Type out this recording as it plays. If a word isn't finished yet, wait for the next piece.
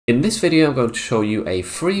In this video, I'm going to show you a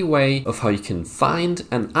free way of how you can find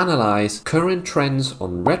and analyze current trends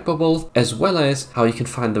on Redbubble, as well as how you can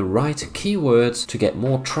find the right keywords to get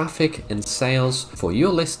more traffic and sales for your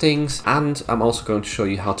listings. And I'm also going to show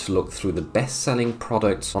you how to look through the best-selling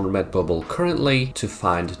products on Redbubble currently to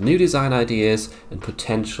find new design ideas and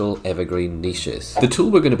potential evergreen niches. The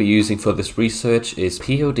tool we're going to be using for this research is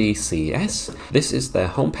PODCS. This is their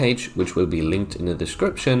homepage, which will be linked in the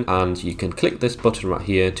description, and you can click this button right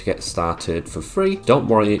here to get started for free. Don't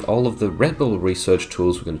worry, all of the Redbubble research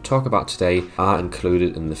tools we're going to talk about today are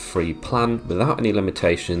included in the free plan without any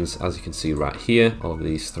limitations. As you can see right here, all of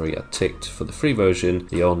these three are ticked for the free version.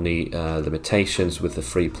 The only limitations with the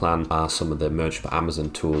free plan are some of the Merch by Amazon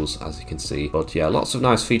tools, as you can see. But yeah, lots of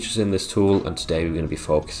nice features in this tool, and today we're going to be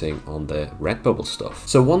focusing on the Redbubble stuff.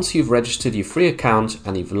 So once you've registered your free account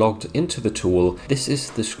and you've logged into the tool, this is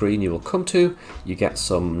the screen you will come to. You get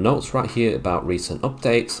some notes right here about recent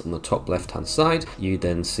updates on the top left hand side. You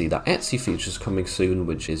then see that Etsy features coming soon,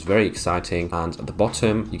 which is very exciting, and at the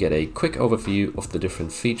bottom you get a quick overview of the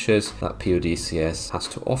different features that PODCS has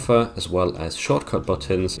to offer, as well as shortcut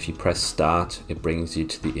buttons. If you press start, it brings you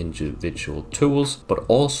to the individual tools, but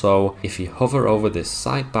also if you hover over this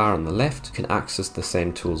sidebar on the left, you can access the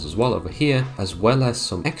same tools as well over here, as well as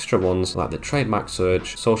some extra ones like the trademark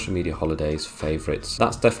search, social media holidays, favorites.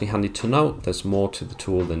 That's definitely handy to note. There's more to the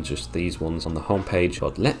tool than just these ones on the homepage,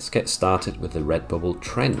 but let's get started with the Redbubble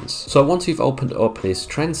Trends. So once you've opened up this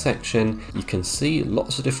trend section, you can see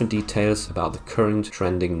lots of different details about the current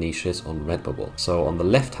trending niches on Redbubble. So on the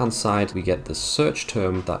left hand side, we get the search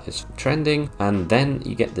term that is trending, and then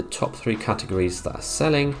you get the top 3 categories that are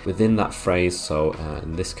selling within that phrase. So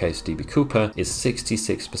in this case, DB Cooper is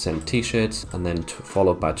 66% t-shirts, and then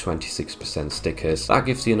followed by 26% stickers. That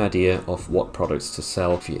gives you an idea of what products to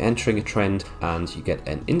sell if you're entering a trend, and you get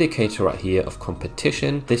an indicator right here of competition.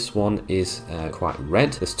 This one is quite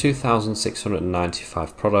red. There's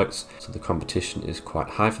 2,695 products, so the competition is quite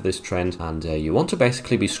high for this trend, and you want to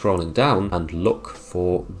basically be scrolling down and look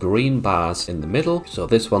for green bars in the middle. So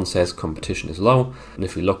this one says competition is low, and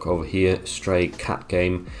if we look over here, stray cat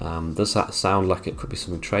game, does that sound like it could be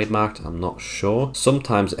something trademarked? I'm not sure.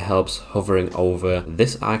 Sometimes it helps hovering over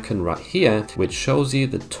this icon right here, which shows you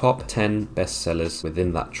the top 10 bestsellers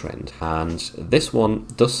within that trend, and this one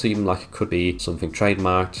does seem like it could be something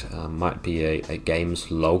trademarked. Might be a game's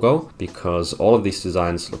logo, because all of these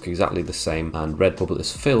designs look exactly the same, and Redbubble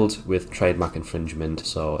is filled with trademark infringement,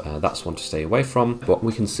 so that's one to stay away from. What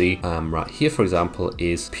we can see right here, for example,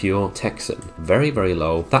 is pure Texan. Very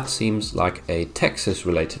low. That seems like a Texas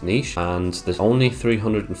related niche, and there's only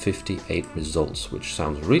 358 results, which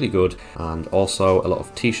sounds really good, and also a lot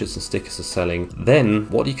of t-shirts and stickers are selling. Then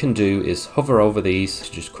what you can do is hover over these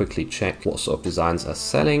to just quickly check what sort of designs are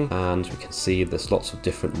selling, and we can see there's lots of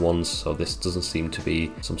different ones, so this doesn't seem to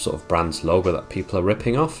be some sort of brand's logo that people are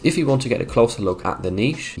ripping off. If you want to get a closer look at the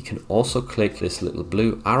niche, you can also click this little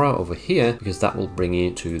blue arrow over here, because that will bring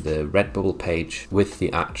you to the Redbubble page with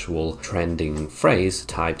the actual trending phrase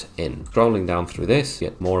typed in. Scrolling down through this, you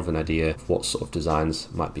get more of an idea of what sort of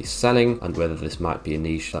designs might be selling and whether this might be a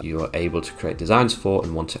niche that you are able to create designs for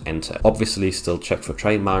and want to enter. Obviously, still check for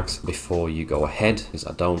trademarks before you go ahead, because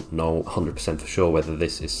I don't know 100% for sure whether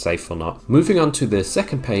this is safe or not. Moving on to the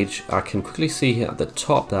second page, I can quickly see here at the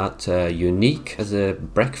top that unique as a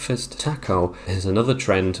breakfast taco is another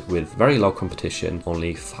trend with very low competition,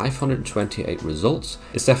 only 528 results.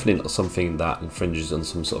 It's definitely not something that infringes on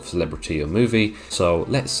some sort of celebrity or movie, so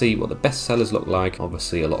let's see what the best sellers look like.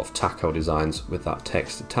 Obviously a lot of taco designs with that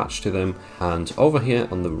text attached to them, and over here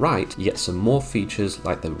on the right you get some more features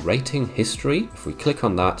like the rating history. If we click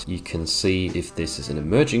on that, you can see if this is an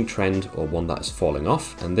emerging trend or one that is falling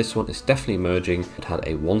off, and this one is definitely emerging. It had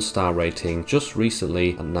a 1-star rating just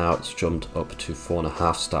recently, and now it's jumped up to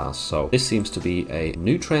 4.5 stars. So this seems to be a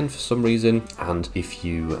new trend for some reason, and if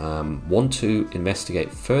you want to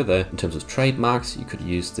investigate further in terms of trademarks, you could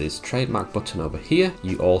use this trademark button over here.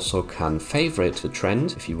 You also can favorite the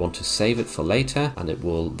trend if you want to save it for later, and it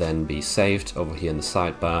will then be saved over here in the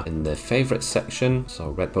sidebar in the favorite section.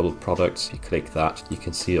 So Redbubble Products, if you click that, you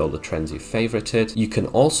can see all the trends you favorited. You can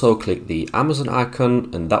also click the Amazon icon,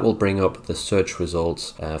 and that will bring up the search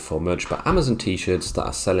results for Merch by Amazon t-shirts that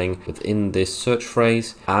are selling within this search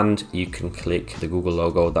phrase, and you can click the Google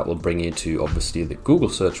logo. That will bring you to obviously the Google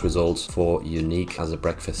search results for unique as a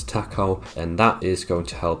breakfast taco, and that is going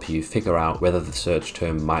to help you figure out whether the search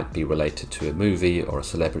term might be related to a movie or a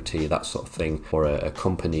celebrity, that sort of thing, or a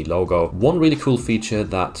company logo. One really cool feature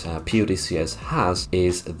that PODCS has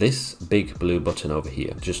is this big blue button over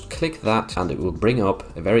here. Just click that and it will bring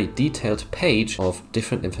up a very detailed page of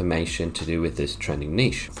different information to do with this trending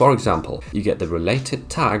niche. For example, you get the related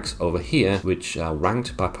tags over here, which are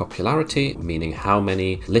ranked by popularity, meaning how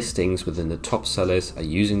many listings within the top sellers are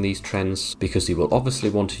using these trends, because you will obviously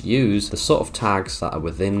want to use the sort of tags that are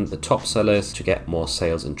within the top sellers to get more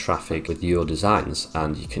sales and traffic with your designs.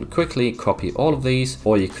 And you can quickly copy all of these,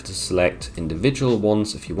 or you could select individual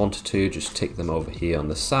ones if you wanted to, just tick them over here on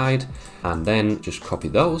the side and then just copy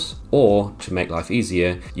those. Or to make life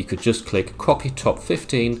easier, you could just click copy top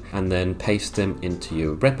 15 and then paste them into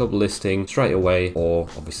your Redbubble listing straight away, or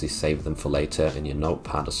obviously save them for later in your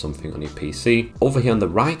notepad or something on your PC. Over here on the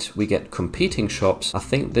right, we get competing shops. I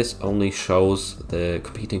think this only shows the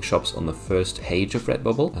competing shops on the first page of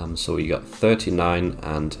Redbubble. So you got 39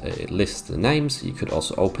 and it lists the names. You could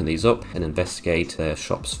also open these up and investigate their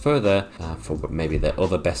shops further for maybe their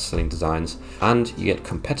other best-selling designs. And you get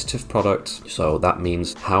competitive products. So that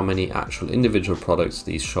means how many actual individual products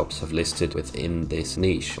these shops have listed within this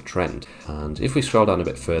niche trend. And if we scroll down a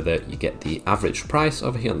bit further, you get the average price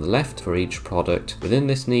over here on the left for each product within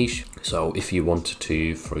this niche. So if you wanted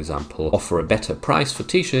to, for example, offer a better price for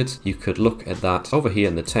t-shirts, you could look at that over here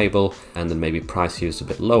in the table and then maybe price yours a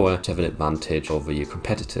bit lower to have an advantage over your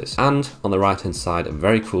competitors. And on the right hand side, a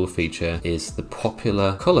very cool feature is the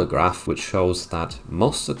popular color graph, which shows that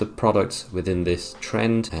most of the products within this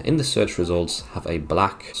trend in the search results have a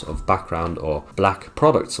black sort of background or black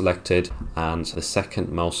product selected, and the second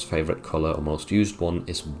most favorite color or most used one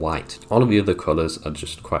is white. All of the other colors are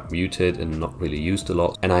just quite muted and not really used a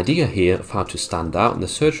lot. An idea here of how to stand out in the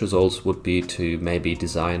search results would be to maybe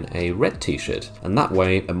design a red t-shirt, and that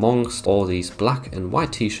way amongst all these black and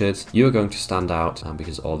white t-shirts you're going to stand out,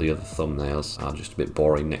 because all the other thumbnails are just a bit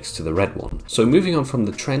boring next to the red one. So moving on from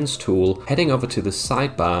the trends tool, heading over to the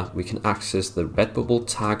sidebar, we can access the Redbubble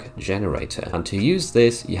tag generator, and to use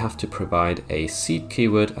this you have to provide a seed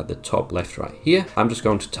keyword at the top left right here. I'm just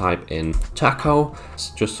going to type in taco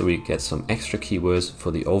just so we get some extra keywords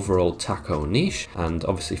for the overall taco niche, and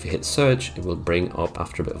obviously if you hit search, it will bring up,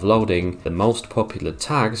 after a bit of loading, the most popular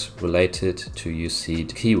tags related to your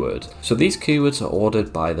seed keyword. So these keywords are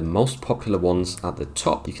ordered by the most popular ones at the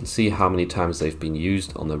top. You can see how many times they've been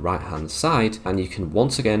used on the right hand side, and you can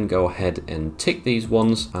once again go ahead and tick these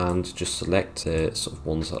ones and just select the sort of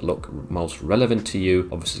ones that look most relevant to you,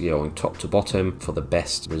 obviously going top to bottom for the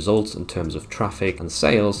best results in terms of traffic and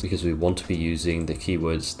sales, because we want to be using the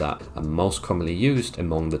keywords that are most commonly used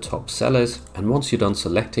among the top sellers. And once you're done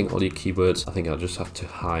selecting all your keywords, I think I'll just have to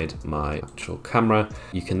hide my actual camera.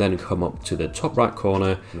 You can then come up to the top right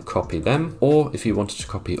corner and copy them, or if you wanted to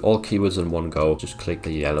copy all keywords in one go, just click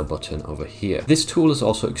the yellow button over here. This tool is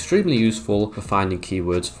also extremely useful for finding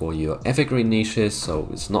keywords for your evergreen niches, so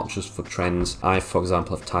it's not just for trends. I, for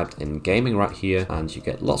example, have typed in gaming right here, and you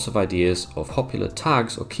get lots of ideas of popular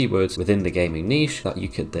tags or keywords within the gaming niche that you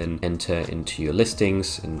could then enter into your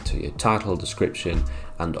listings, into your title, description,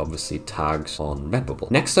 and obviously tags on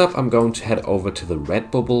Redbubble. Next up, I'm going to head over to the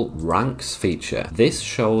Redbubble ranks feature. This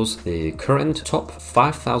shows the current top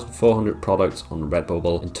 5,400 products on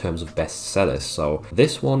Redbubble in terms of best sellers. So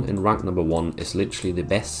this one in rank number 1 is literally the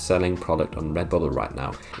best selling product on Redbubble right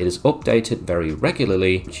now. It is updated very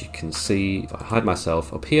regularly, which you can see if I hide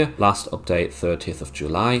myself up here. Last update 30th of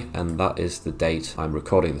July, and that is the date I'm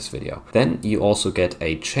recording this video. Then you also get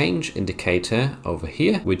a change indicator over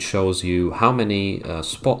here, which shows you how many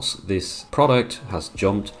spots this product has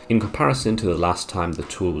jumped in comparison to the last time the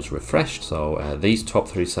tool was refreshed. So these top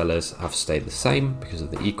 3 sellers have stayed the same because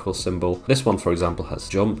of the equal symbol. This one, for example, has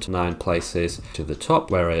jumped 9 places to the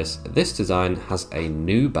top, whereas this design has a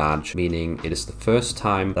new badge, meaning it is the first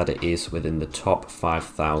time that it is within the top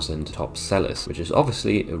 5,000 top sellers, which is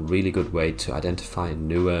obviously a really good way to identify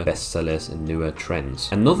newer bestsellers and newer trends.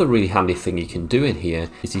 Another really handy thing you can do in here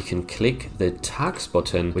is you can click the tags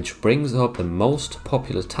button, which brings up the most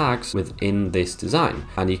popular tags within this design,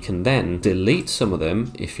 and you can then delete some of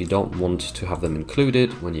them if you don't want to have them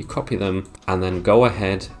included when you copy them, and then go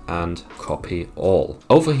ahead and copy all.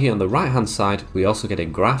 Over here on the right hand side, we also get a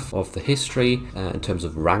graph of the history in terms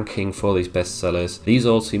of ranking for these bestsellers. These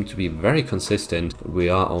all seem to be very consistent, but we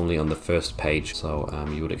are only on the first page, so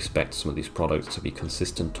you would expect some of these products to be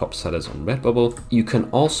consistent top sellers on Redbubble. You can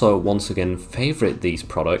also once again favorite these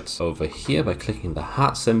products over here by clicking the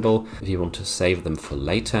heart symbol if you want to save them for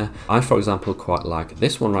later. I, for example, quite like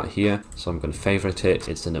this one right here, so I'm going to favorite it.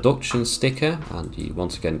 It's an abduction sticker, and you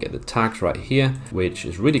once again get the tags right here, which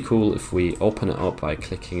is really cool. If we open it up by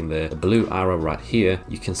clicking the blue arrow right here,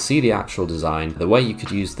 you can see the actual design. The way you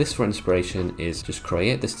could use this for inspiration is just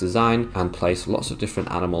create this design and place lots of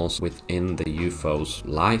different animals within the UFO's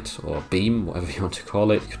light or beam, whatever you want to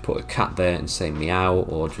call it. You could put a cat there and say meow,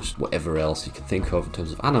 or just whatever else you can think of in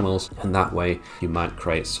terms of animals, and that way you might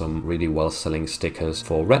create some really well-selling stickers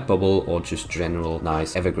for Redbubble or just general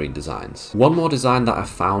nice evergreen designs. One more design that I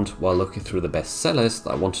found while looking through the best sellers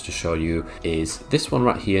that I wanted to show you is this one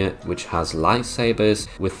right here, which has lightsabers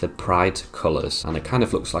with the Pride colors, and it kind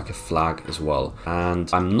of looks like a flag as well. And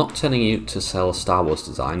I'm not telling you to sell Star Wars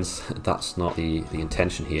designs, that's not the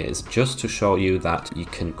intention here. It's just to show you that you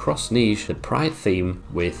can cross niche the Pride theme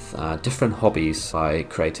with different hobbies by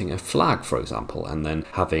creating a flag, for example, and then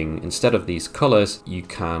having, instead of these colors, you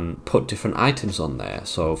can put different items on there.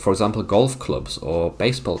 So for example, golf clubs or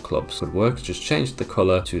baseball clubs would work. Just change the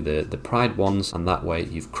color to the Pride ones, and that way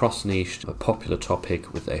you've cross niched a popular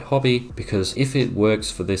topic with a hobby, because if it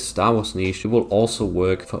works for this Star Wars niche, it will also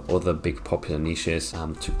work for other big popular niches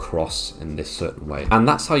to cross in this certain way. And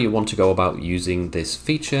that's how you want to go about using this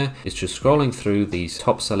feature. It's just scrolling through these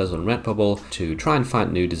top sellers on Redbubble to try and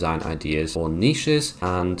find new design ideas or niches,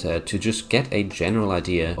 and to just get a general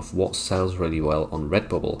idea of what sells really well on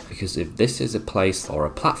Redbubble. Because if this is a place or a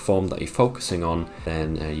platform that you're focusing on,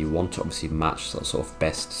 then you want to obviously match that sort of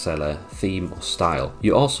bestseller theme or style.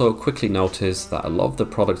 You also quickly notice that a lot of the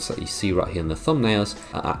products that you see right here in the thumbnails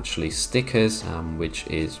are actually stickers, which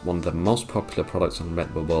is one of the most popular products on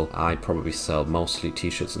Redbubble. I probably sell mostly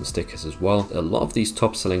t-shirts and stickers as well. A lot of these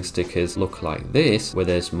top selling stickers look like this, where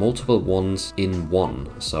there's multiple ones in one.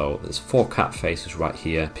 So there's 4 cat faces right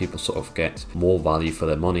here. People sort of get more value for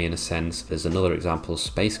their money in a sense. There's another example,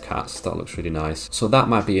 space cats, that looks really nice. So that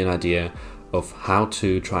might be an idea of how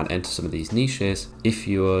to try and enter some of these niches if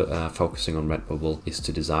you're focusing on Redbubble, is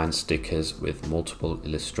to design stickers with multiple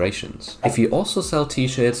illustrations. If you also sell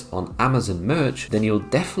t-shirts on Amazon merch, then you'll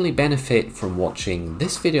definitely benefit from watching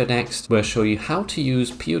this video next, where I show you how to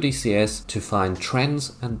use PODCS to find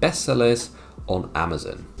trends and bestsellers on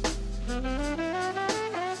Amazon.